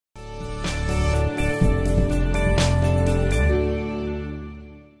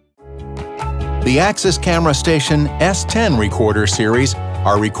The Axis Camera Station S10 recorder series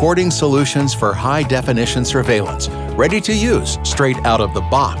are recording solutions for high-definition surveillance, ready to use straight out of the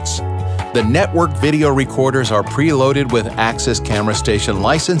box. The network video recorders are preloaded with Axis Camera Station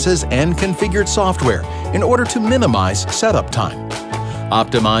licenses and configured software in order to minimize setup time.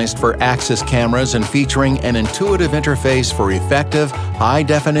 Optimized for Axis cameras and featuring an intuitive interface for effective,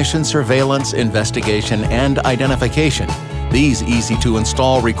 high-definition surveillance, investigation, and identification, these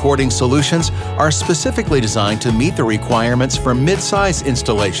easy-to-install recording solutions are specifically designed to meet the requirements for mid-size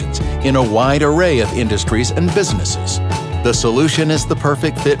installations in a wide array of industries and businesses. The solution is the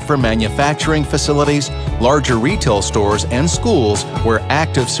perfect fit for manufacturing facilities, larger retail stores, and schools where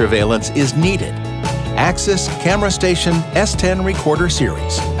active surveillance is needed. Axis Camera Station S10 Recorder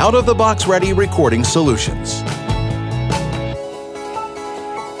Series. Out-of-the-box ready recording solutions.